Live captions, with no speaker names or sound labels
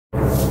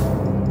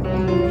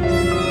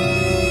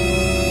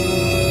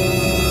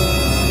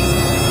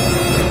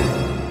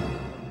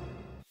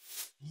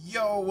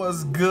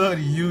What's good,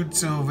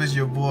 YouTube? It's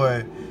your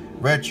boy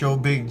Retro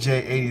Big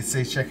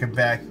J86 checking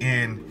back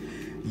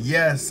in.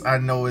 Yes, I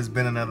know it's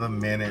been another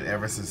minute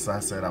ever since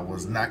I said I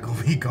was not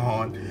gonna be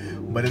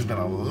gone, but it's been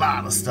a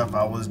lot of stuff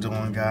I was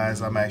doing,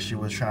 guys. I'm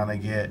actually was trying to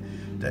get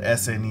the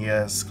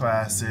SNES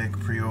Classic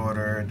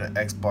pre-ordered, the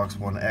Xbox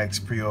One X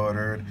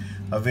pre-ordered.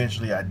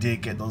 Eventually I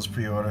did get those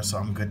pre-orders, so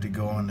I'm good to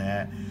go on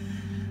that.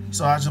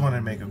 So I just wanted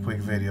to make a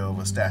quick video of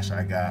a stash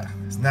I got.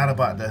 It's not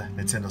about the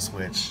Nintendo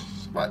Switch.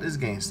 It's about this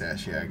game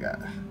stash here I got.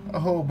 A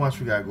whole bunch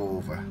we gotta go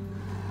over.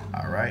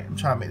 Alright, I'm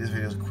trying to make this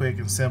video quick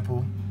and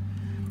simple.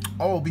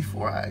 Oh,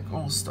 before I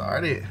go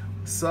start it,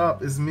 what's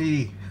up? It's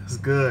me. It's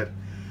good.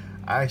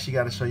 I actually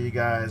got to show you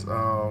guys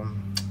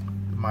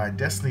my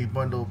Destiny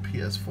Bundle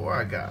PS4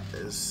 I got.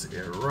 It's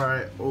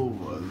right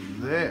over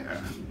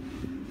there.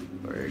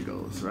 There it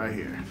goes, right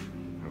here.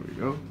 There we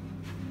go.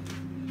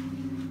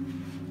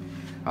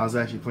 I was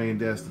actually playing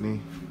Destiny.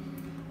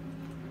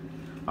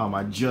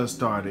 I just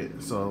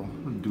started, so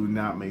do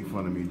not make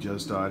fun of me.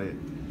 Just started.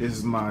 This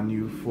is my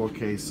new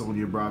 4K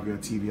Sony Bravia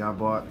TV I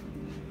bought.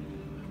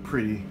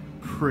 Pretty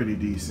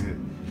decent.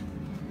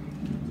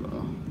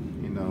 So,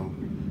 you know,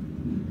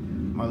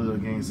 my little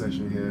game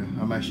section here.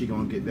 I'm actually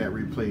gonna get that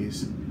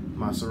replaced.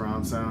 My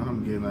surround sound.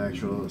 I'm getting an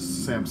actual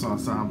Samsung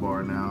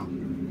soundbar now.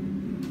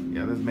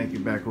 Yeah, let's make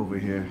it back over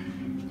here.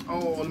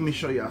 Oh, let me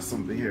show y'all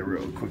something here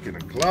real quick in the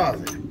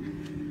closet.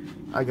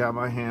 I got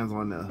my hands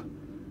on the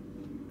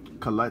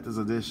collector's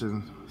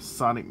edition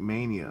Sonic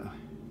Mania,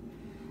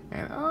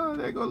 and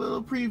there go a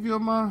little preview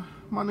of my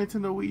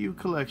Nintendo Wii U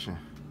collection.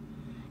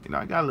 You know,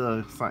 I got a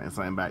little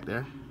something back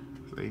there.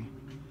 See,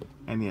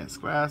 NES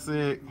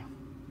Classic,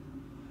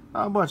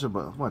 a bunch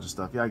of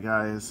stuff. Yeah,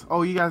 guys.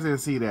 Oh, you guys didn't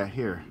see that.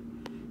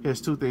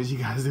 Here's two things you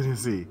guys didn't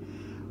see: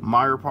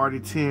 Mario Party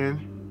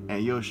 10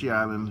 and Yoshi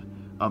Island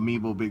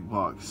Amiibo Big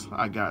Box.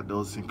 I got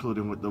those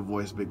including with the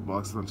voice Big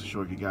Box. I'm not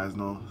sure if you guys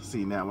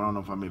seen that one. I don't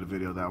know if I made a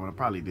video of that one. I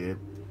probably did.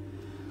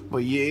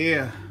 But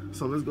yeah,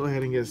 so let's go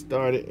ahead and get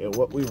started. And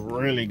what we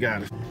really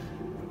got is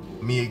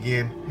me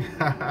again.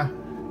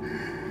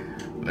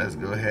 Let's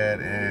go ahead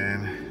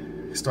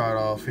and start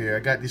off here. I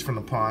got these from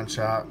the pawn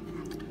shop.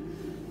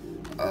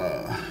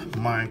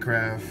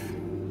 Minecraft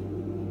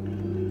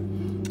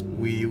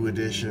Wii U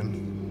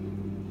edition.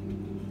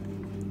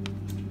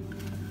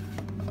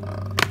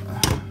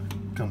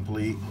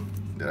 Complete.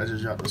 Did I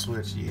just drop the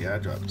Switch? Yeah, I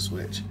dropped the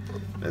Switch.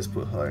 Let's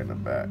put her in the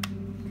back.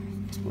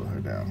 Let's put her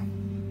down.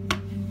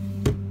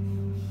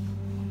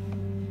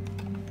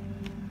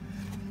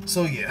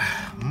 So yeah,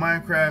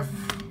 Minecraft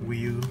Wii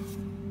U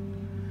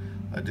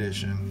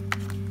edition.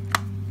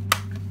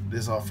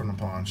 This all from the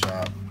pawn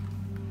shop.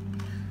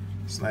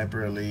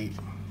 Sniper Elite.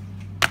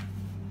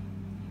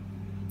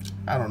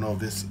 I don't know if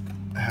this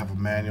have a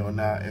manual or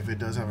not. If it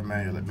does have a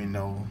manual, let me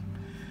know.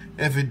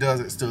 If it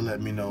doesn't, still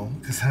let me know,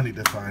 because I need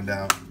to find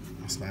out.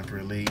 Sniper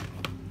Elite.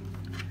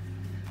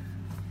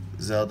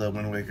 Zelda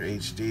Wind Waker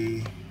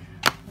HD.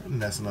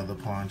 And that's another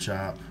pawn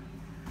shop.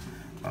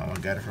 I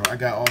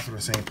got all from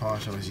the same pawn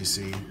shop, as you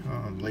see.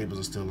 The labels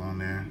are still on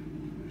there.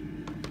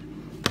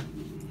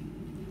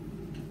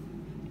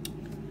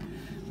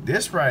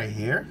 This right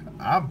here,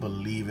 I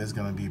believe is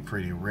gonna be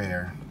pretty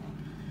rare.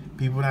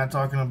 People not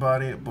talking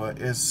about it, but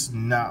it's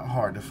not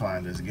hard to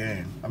find this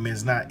game. I mean,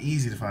 it's not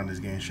easy to find this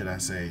game, should I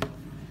say.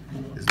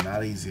 It's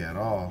not easy at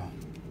all.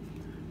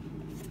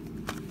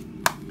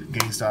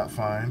 GameStop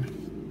find.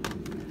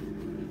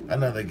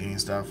 Another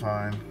GameStop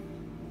find.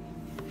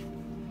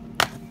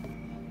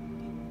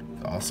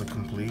 Also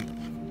complete.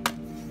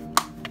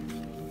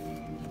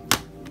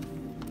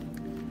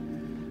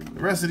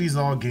 The rest of these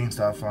are all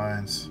GameStop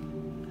finds.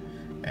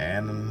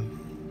 And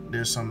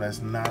there's some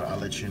that's not, I'll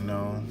let you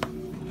know.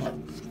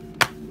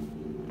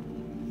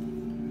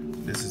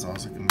 This is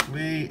also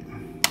complete.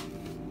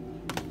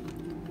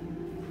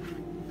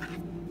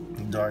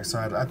 Dark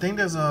Side. I think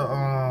there's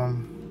a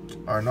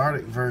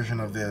Arctic version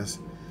of this.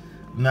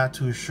 Not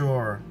too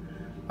sure.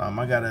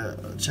 I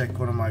gotta check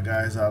one of my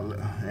guys out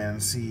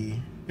and see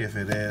if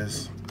it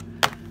is.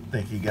 I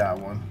think he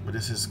got one, but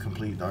this is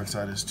complete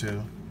Darksiders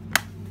 2.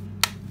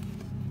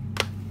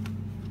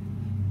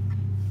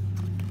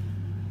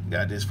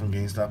 Got this from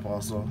GameStop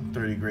also.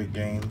 30 great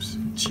games,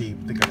 cheap.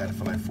 I think I got it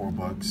for like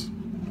 $4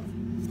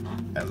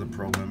 as a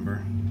pro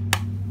member.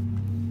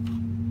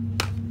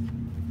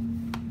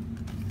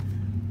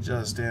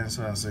 Just Dance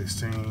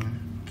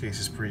 16. Case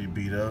is pretty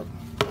beat up,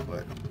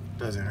 but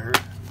doesn't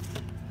hurt.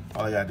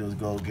 All I gotta do is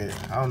go get.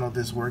 I don't know if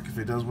this works. If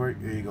it does work,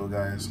 here you go,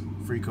 guys.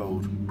 Free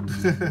code.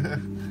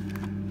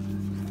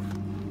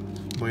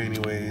 But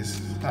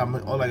anyways,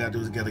 all I gotta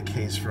do is get a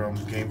case from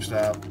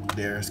GameStop.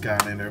 There,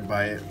 scan in there,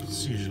 buy it.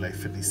 It's usually like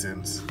 50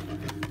 cents.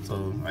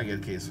 So I get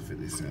a case for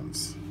 50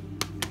 cents.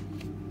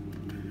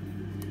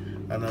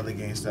 Another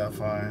GameStop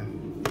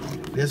find.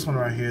 This one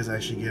right here is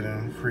actually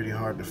getting pretty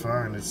hard to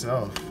find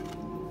itself.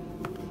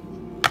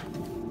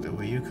 The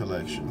Wii U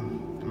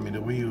collection. I mean the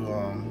Wii U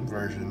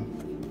version.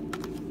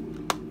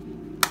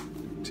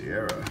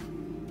 Tierra.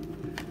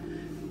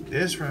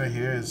 This right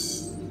here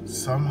is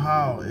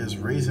somehow is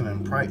raising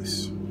in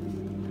price.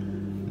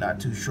 Not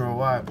too sure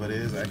why, but it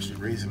is actually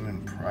raising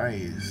in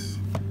price.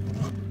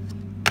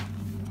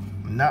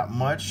 Not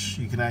much.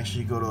 You can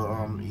actually go to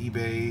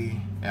eBay,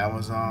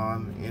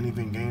 Amazon, and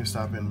even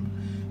GameStop and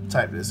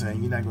type this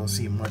in. You're not gonna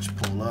see much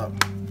pull up.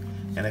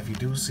 And if you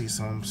do see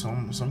some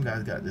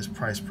guys got this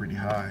price pretty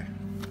high.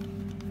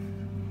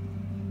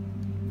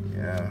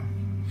 Yeah.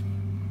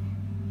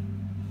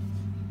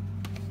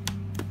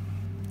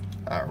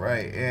 All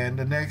right, and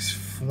the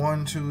next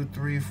 1, 2,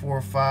 3,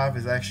 4, 5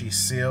 is actually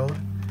sealed.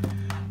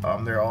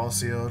 They're all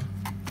sealed.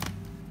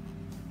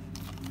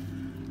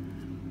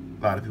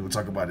 A lot of people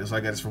talk about this. I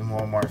got this from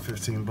Walmart,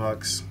 15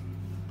 bucks,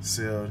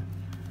 sealed.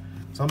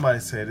 Somebody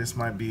said this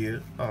might be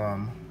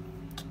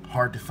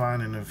hard to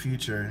find in the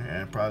future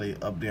and probably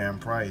up there in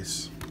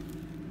price.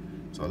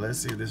 So let's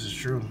see if this is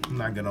true. I'm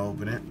not gonna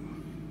open it.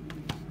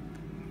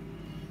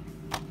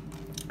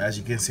 As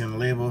you can see on the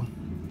label,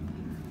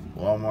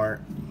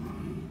 Walmart.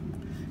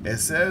 It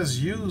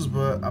says used,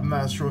 but I'm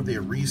not sure if they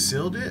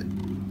resealed it.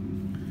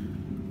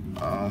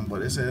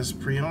 But it says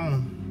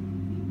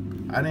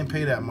pre-owned. I didn't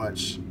pay that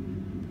much.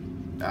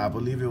 I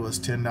believe it was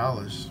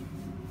 $10.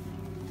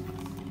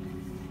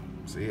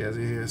 See, as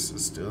it is, it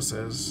still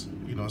says,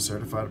 you know,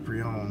 certified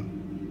pre-owned.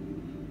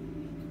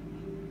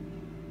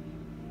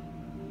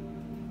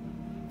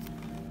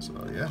 So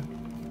yeah.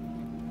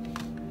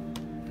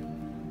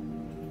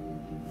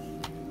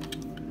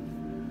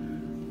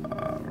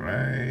 All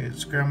right,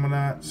 Scramble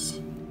Knots,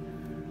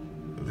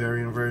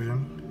 variant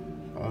version,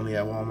 only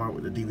at Walmart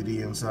with the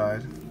DVD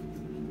inside.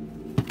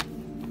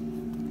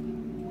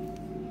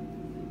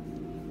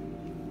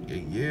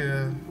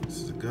 Yeah, this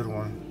is a good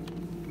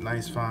one.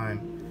 Nice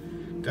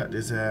find. Got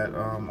this at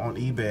on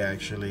eBay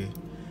actually.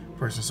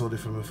 Person sold it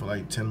for me for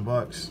like 10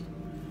 bucks.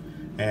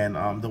 And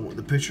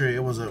the picture,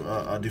 it was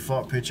a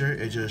default picture.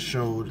 It just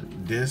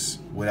showed this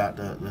without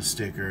the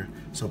sticker.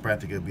 So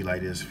practically it'd be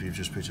like this if you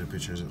just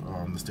pictures,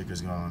 the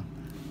sticker's gone.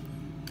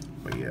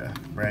 But yeah,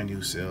 brand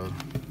new sealed.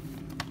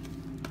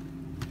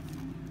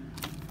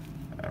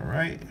 All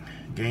right,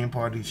 Game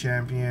Party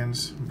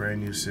Champions,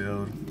 brand new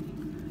sealed.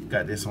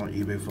 Got this on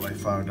eBay for like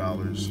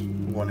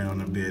 $5. Won it on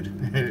a bid.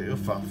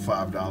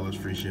 $5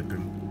 free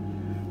shipping.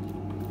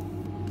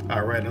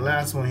 All right, the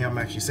last one here, I'm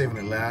actually saving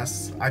it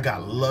last. I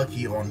got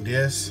lucky on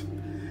this.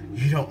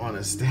 You don't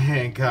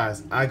understand,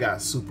 guys. I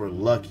got super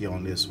lucky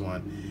on this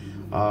one.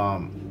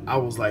 I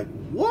was like,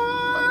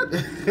 what?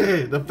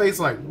 The face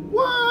like,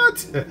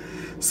 what?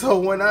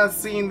 So when I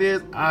seen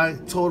this, I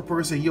told the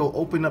person, yo,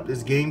 open up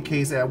this game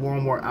case at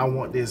Walmart. I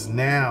want this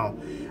now.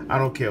 I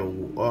don't care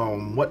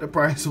what the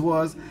price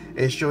was.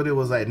 It showed it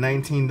was like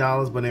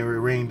 $19, but it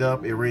rained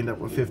up. It rained up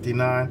with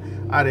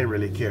 $59. I didn't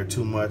really care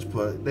too much,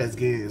 but this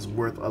game is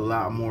worth a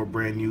lot more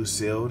brand new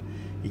sealed.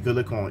 You can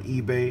look on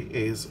eBay.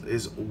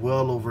 It's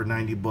well over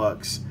 90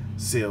 bucks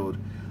sealed.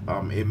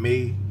 It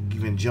may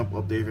even jump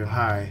up there even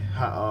high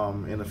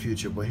in the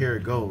future, but here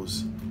it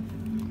goes.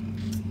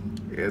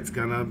 It's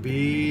gonna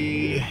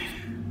be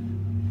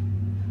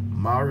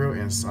Mario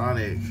and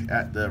Sonic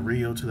at the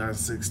Rio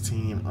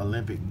 2016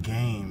 Olympic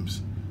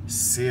Games,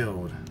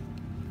 sealed.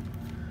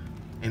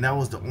 And that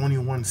was the only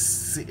one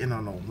sitting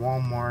on a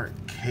Walmart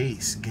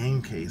case,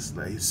 game case.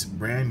 Like, it's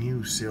brand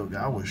new sealed.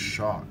 I was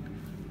shocked.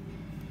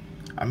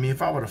 I mean,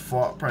 if I would have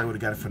fought, probably would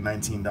have got it for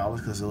 $19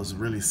 because it was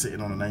really sitting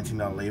on a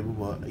 $19 label.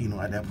 But, you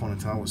know, at that point in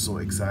time, I was so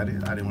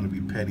excited. I didn't want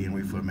to be petty and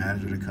wait for a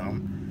manager to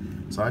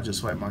come. So I just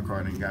swiped my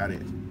card and got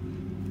it.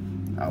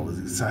 I was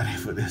excited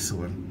for this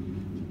one.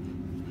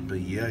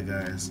 But yeah,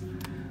 guys,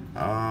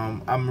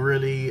 I'm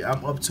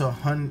up to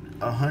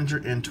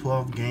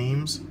 112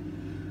 games.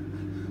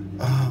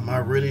 I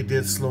really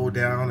did slow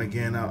down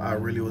again. I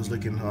really was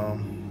looking,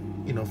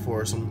 you know,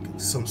 for some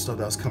stuff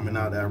that was coming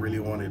out that I really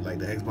wanted, like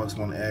the Xbox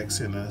One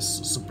X and the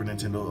Super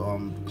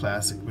Nintendo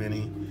Classic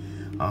Mini.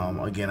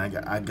 Again,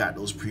 I got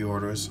those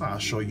pre-orders. I'll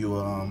show you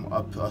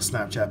a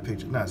Snapchat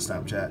picture, not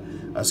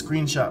Snapchat, a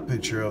screenshot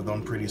picture of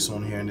them pretty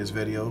soon here in this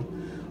video.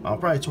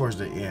 Probably towards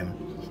the end.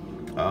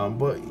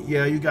 But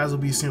yeah, you guys will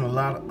be seeing a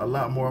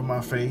lot more of my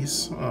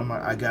face.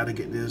 I gotta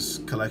get this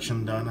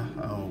collection done.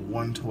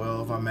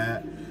 112 I'm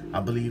at. I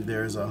believe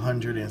there's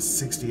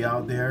 160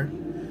 out there.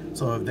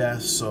 So if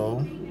that's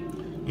so,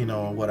 you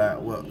know what I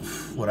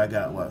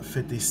got, what,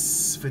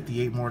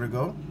 58 more to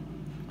go.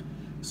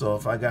 So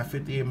if I got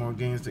 58 more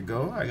games to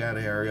go, I gotta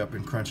hurry up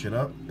and crunch it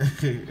up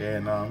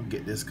and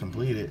get this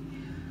completed.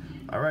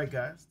 All right,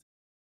 guys.